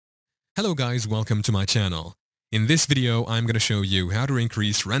Hello guys, welcome to my channel. In this video, I'm going to show you how to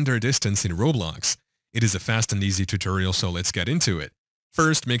increase render distance in Roblox. It is a fast and easy tutorial, so let's get into it.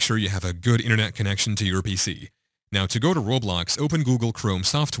 First, make sure you have a good internet connection to your PC. Now to go to Roblox, open Google Chrome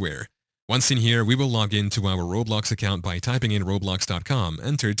software. Once in here, we will log into our Roblox account by typing in roblox.com,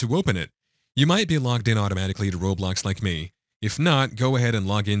 enter to open it. You might be logged in automatically to Roblox like me. If not, go ahead and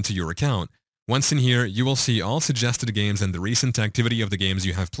log into your account. Once in here, you will see all suggested games and the recent activity of the games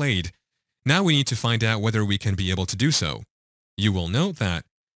you have played. Now we need to find out whether we can be able to do so. You will note that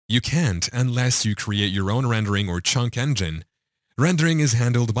you can't unless you create your own rendering or chunk engine. Rendering is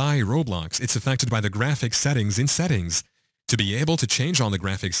handled by Roblox. It's affected by the graphics settings in Settings. To be able to change on the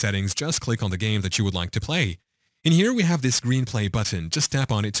graphics settings, just click on the game that you would like to play. In here we have this green play button. Just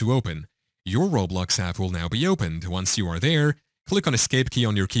tap on it to open. Your Roblox app will now be opened. Once you are there, click on Escape key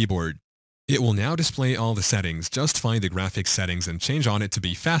on your keyboard. It will now display all the settings. Just find the graphics settings and change on it to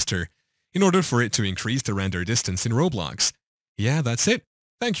be faster, in order for it to increase the render distance in Roblox. Yeah, that's it.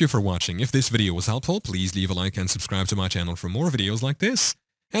 Thank you for watching. If this video was helpful, please leave a like and subscribe to my channel for more videos like this.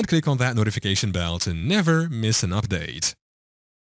 And click on that notification bell to never miss an update.